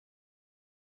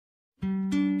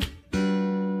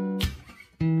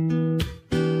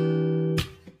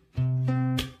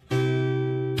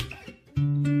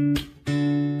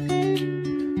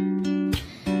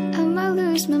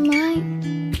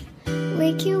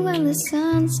when the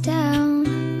sun's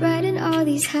down, riding all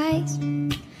these heights,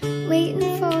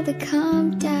 waiting for the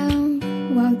calm down.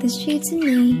 Walk the streets of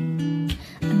me,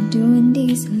 I'm doing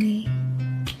decently,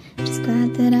 just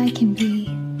glad that I can be.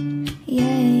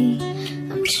 Yay,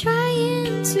 I'm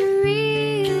trying to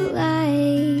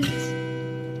realize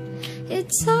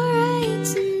it's alright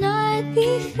to not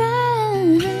be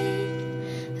fine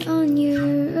on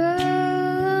your own.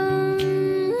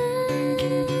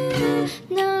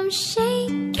 Now I'm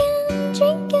shaking,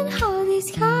 drinking all this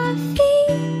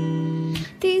coffee.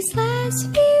 These last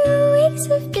few weeks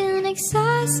have been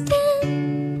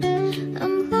exhausting.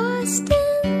 I'm lost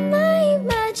in my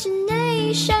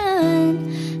imagination,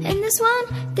 and there's one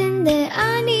thing that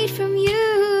I need from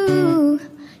you.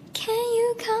 Can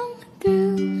you come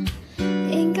through?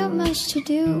 Ain't got much to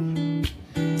do.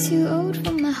 Too old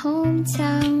for my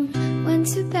hometown. Went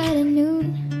to bed at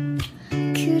noon.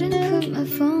 Couldn't put my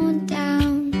phone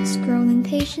down. Scrolling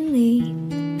patiently.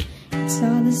 It's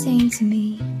all the same to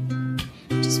me.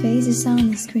 Just faces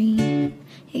on the screen.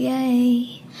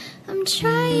 Yay, I'm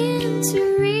trying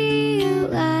to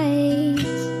realize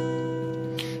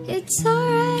it's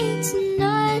alright to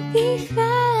not be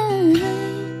fine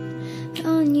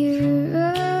on your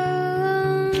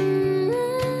own.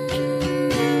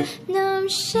 Now I'm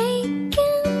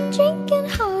shaking, drinking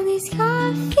all this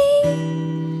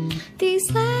coffee.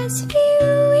 These last few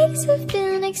weeks have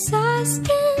been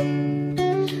exhausting.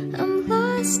 I'm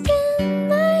lost in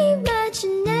my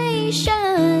imagination,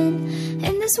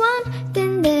 and there's one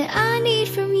thing that I need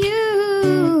from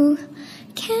you.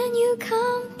 Can you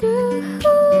come through?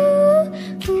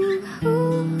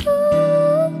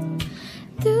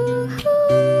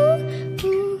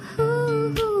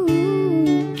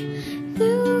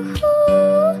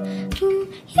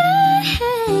 Yeah,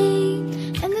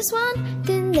 and there's one